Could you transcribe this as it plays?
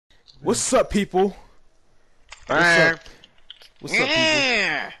What's up, people? What's up? What's up,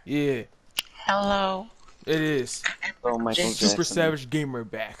 people? Yeah, Hello. it is Oh, Michael Super Jackson. Savage Gamer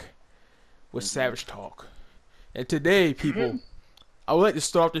back with Savage Talk. And today, people, I would like to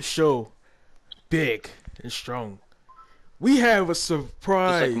start the show big and strong. We have a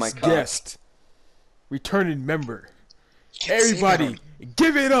surprise my cock. guest, returning member. Everybody,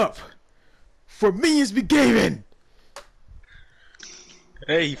 give it up for Minions Be Gaming!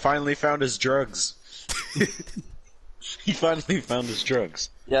 Hey, he finally found his drugs. He finally found his drugs.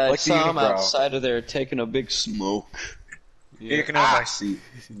 Yeah, I Like the saw him unibrow. outside of there taking a big smoke. Yeah. You can have my seat.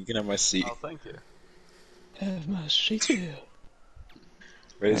 You can have my seat. Oh, thank you. Have my seat here.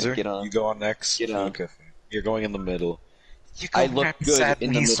 Razor, Get on. you go on next. Get on. Okay. You're going in the middle. You I look good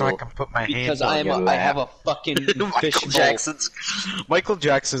in the middle so I can put my because hand on your I have lap. a fucking Michael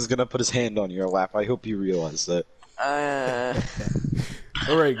Jackson's gonna put his hand on your lap. I hope you realize that.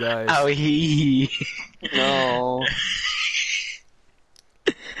 Alright, guys. Oh, he. No.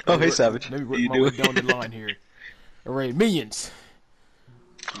 Oh, hey, Savage. Let me How work you my way doing? down the line here. Alright, Minions,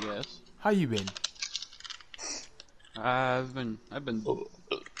 Yes. how you been? I've been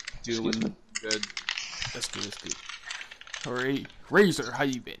doing good. That's good, that's good. Alright, Razor, how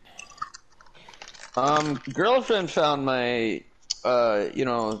you been? Girlfriend found my,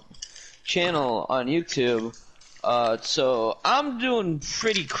 channel on YouTube. So I'm doing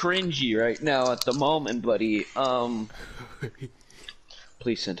pretty cringy right now at the moment, buddy.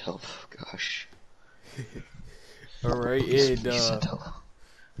 Please send help. Gosh. Alright, Please and send help.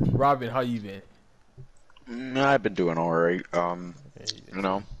 Robin, how you been? I've been doing alright. You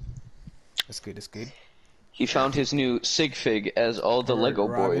know. That's good, that's good. He found his new sig fig, as all the Alright, Lego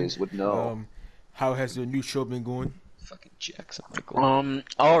Robin, boys would know. How has the new show been going? Fucking Jackson Michael.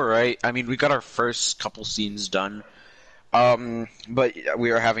 Alright. I mean, we got our first couple scenes done. But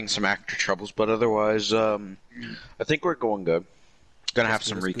we are having some actor troubles, but otherwise, I think we're going good. Gonna have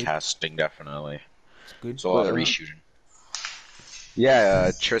some good, that's good. recasting, definitely. It's good. So a lot of Well, reshooting.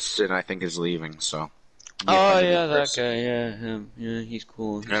 Yeah, Tristan, I think, is leaving, so. Oh yeah, that guy. Yeah, him. Yeah, he's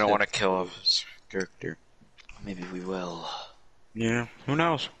cool. I don't want to kill his character. Maybe we will. Yeah, who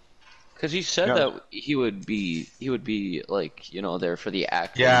knows? Because he said Yeah. that he would be like, there for the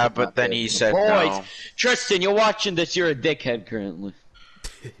acting. Yeah, not but then the he said boys. no. Tristan, you're watching this. You're a dickhead currently.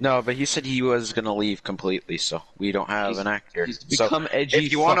 No, but he said he was gonna leave completely, so we don't have an actor. He's become so edgy.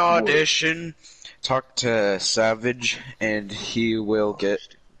 if you want to fuckboy. audition, talk to Savage, and he will get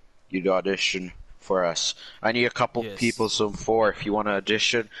you to audition for us. I need a couple Yes. people, so 4 if you want to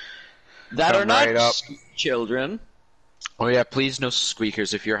audition. that come are not right up. children. Oh yeah, please no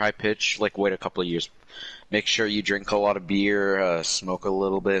squeakers. If you're high pitch, like wait a couple of years. Make sure you drink a lot of beer, smoke a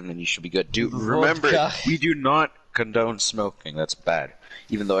little bit, and then you should be good. Remember, Vodka. we do not condone smoking. That's bad.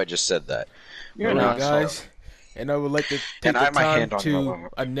 Even though I just said that. You're Alright, not guys, and I would like to take And I the have my time hand on to the-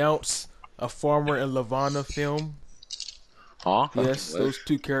 announce a Farmer and Lavana film. Huh? Yes, those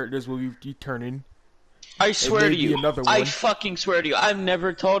two characters will be returning. I swear may to be you. another I one. fucking swear to you. I've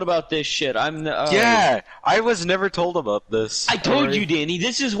never told about this shit. Yeah, I was never told about this. I told Alright. you, Danny.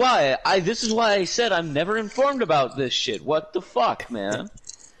 This is why I said I'm never informed about this shit. What the fuck, man?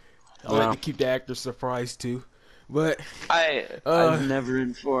 I like to keep the actors surprised too. But I'm never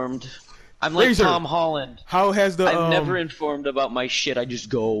informed. I'm like Razor, Tom Holland. how has the I'm never informed about my shit. I just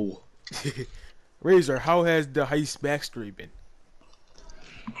go. Razor? How has the heist backstory been?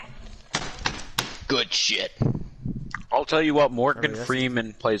 Good shit. I'll tell you what, Morgan Alright, that's-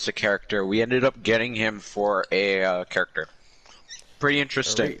 Freeman plays the character. We ended up getting him for a character. Pretty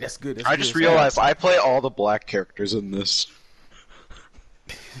interesting. Alright, that's good. That's I good. just realized I play all the black characters in this.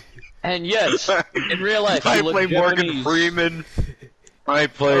 And yes, in real life, I you look play Morgan Japanese. Freeman. I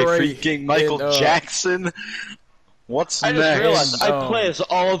play Alright, freaking Michael and, Jackson. What's I just next? realized I Um, play as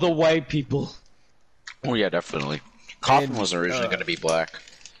all the white people. Oh yeah, definitely. Coffin And, was originally going to be black.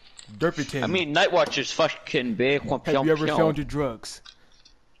 Derpyton. I mean, Night Watcher's fucking big. have you ever found your drugs?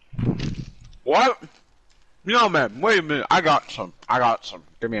 What? No, man. Wait a minute. I got some.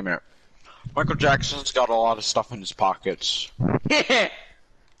 Give me a minute. Michael Jackson's got a lot of stuff in his pockets.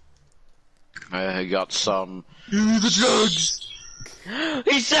 He got some. The drugs.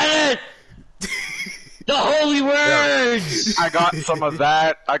 He said it! The holy words! I got some of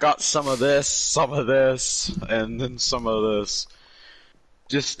that. I got some of this, and then some of this.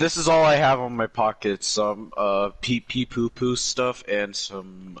 Just this is all I have on my pockets. Some pee pee poo poo stuff and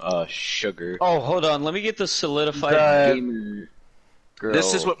some sugar. Oh, hold on. Let me get the solidified The- gamer girl.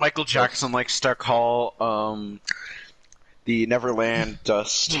 This is what Michael Jackson likes to call the Neverland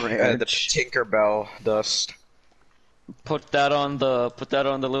dust, the Tinkerbell dust. Put that on the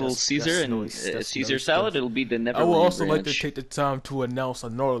little That's Caesar and noise. That's Caesar noise salad. stuff. It'll be the never. I would Leave also like to ranch. take the time to announce a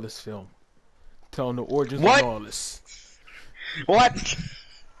Nautilus film, telling the origins What? of Nautilus. What?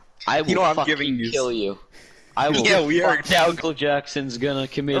 I will You know I'm fucking giving you- kill you. I will. Yeah, we are fuck now- Michael Jackson's gonna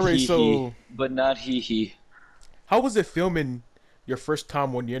commit Alright, hee so- but not he. How was it filming your first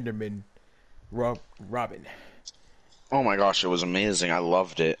time on the Enderman, Robin? Oh my gosh, it was amazing. I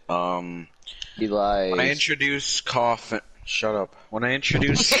loved it. He lies. When I introduced Coffin, shut up. When I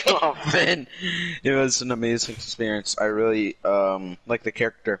introduced Coffin, it was an amazing experience. I really like the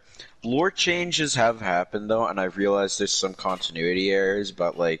character. Lore changes have happened though, and I've realized there's some continuity errors.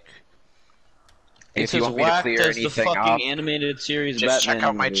 But like, It's if you as want me to whacked clear as the anything fucking up, animated series just Batman check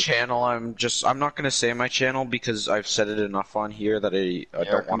out my movie. channel. I'm not gonna say my channel because I've said it enough on here that I don't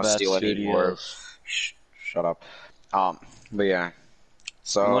want to Combat steal any more. Studios. Shut up. But yeah.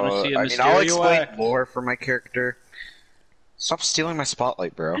 So You wanna see a I mean, I'll Mysterio explain act? more for my character. Stop stealing my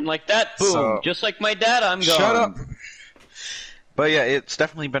spotlight, bro. And like that, boom! So- Just like my dad, I'm gone. Shut up. But yeah, it's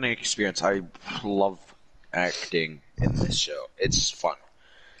definitely been an experience. I love acting in this show. It's fun.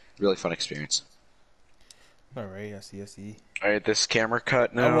 Really fun experience. Alright, I see. Alright, this camera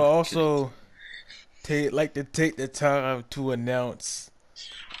cut I now. will also like to take the time to announce.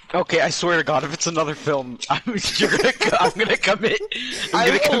 Okay, I swear to God, if it's another film, I'm gonna commit.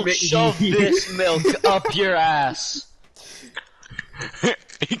 I'm I gonna will commit. shove this milk up your ass.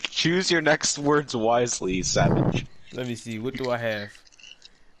 Choose your next words wisely, Savage. Let me see. What do I have?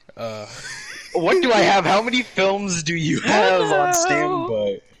 What do I have? How many films do you have on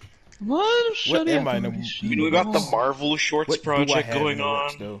standby? What? What am I in the I mean, we got the Marvel Shorts what do I project have in going the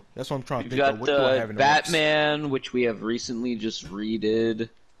works, on. though? That's what I'm trying to We've think got of. What do I have the in the works? Batman, which we have recently just redid.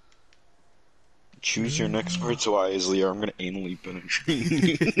 Choose your next words wisely, or I'm gonna anally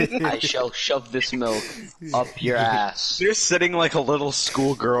penetrate. I shall shove this milk up your ass. You're sitting like a little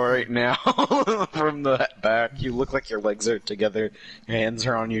schoolgirl right now from the back. You look like your legs are together, your hands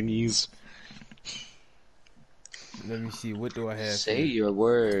are on your knees. Let me see. What do I have? Say your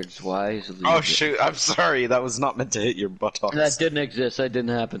words wisely. Oh shoot, I'm sorry, that was not meant to hit your buttocks. That didn't exist. That didn't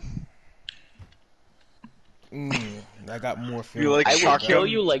happen. I got more films. You like I will shotgun? kill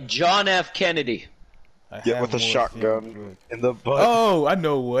you like John F. Kennedy. I Get have with a more shotgun films. in the butt. Oh, I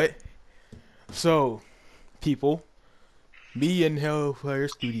know what. So, people, me and Hellfire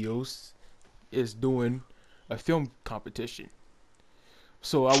Studios is doing a film competition.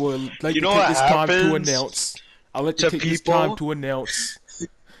 So I would like You to know take what this time to happens announce. I'd like to to take this people? time to announce.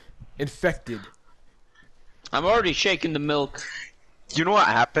 Infected. I'm already shaking the milk. You know what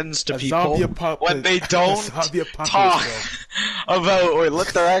happens to A people zombie apocalypse. when they don't A zombie talk apocalypse film. about or let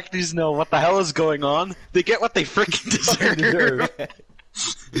their actors know what the hell is going on? They get what they freaking deserve.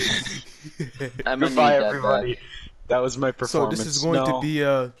 I'm gonna Goodbye, need that everybody. back. That was my So performance. this is going to No. be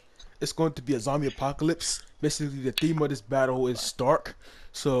a, it's going to be a zombie apocalypse. Basically, the theme of this battle is Stark.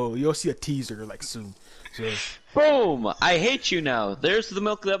 So you'll see a teaser like soon. So Boom! I hate you now. There's the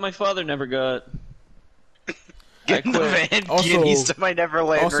milk that my father never got. Get in the quit. van, Also- guineas to my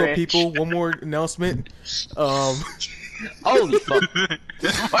Neverland also, ranch. people, one more announcement. Holy fuck!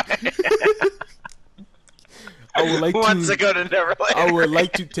 I would like Who wants to to. go to Neverland? I would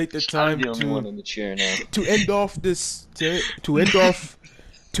like to take the I'm time the only one to in the chair now. end off this to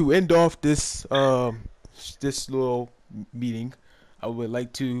end off this this little meeting. I would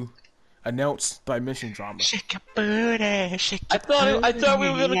like to announce Dimension Drama. Shake a booty, shake I thought we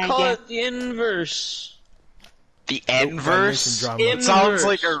were gonna call it the inverse. the Dimension N-verse. Drama. In- It sounds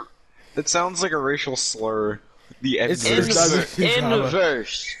like Inverse. it sounds like a racial slur. The It's N-verse. Dimension Drama.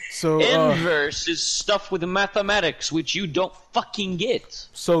 Inverse. So Inverse is stuff with mathematics, which you don't fucking get.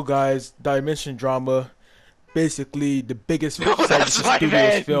 So guys, Dimension Drama, basically the biggest No, that's Savage my Studios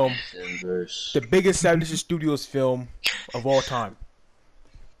man. film, Inverse. the biggest Savage Studios film of all time.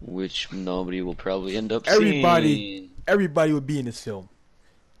 Which nobody will probably end up Everybody- seeing. Everybody would be in this film,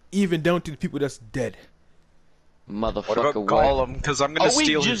 even down to the people that's dead. Motherfucker, What about what? Gollum? Because I'm gonna Are we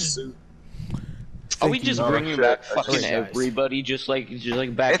steal his just- suit. Are we Thank you. just No, bringing shit. back Alright, fucking guys. everybody, just like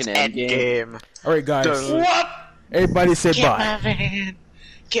back It's in Endgame? Endgame. All right, guys. Duh. What? Everybody say bye. van.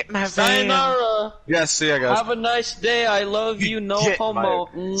 Get my Sayonara. Yeah, see ya, guys. Have a nice day. I love you. No Get homo.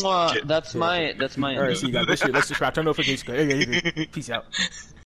 my- Mwah. get- That's my. All right, see you guys. Let's subscribe. Turn notifications. Peace out.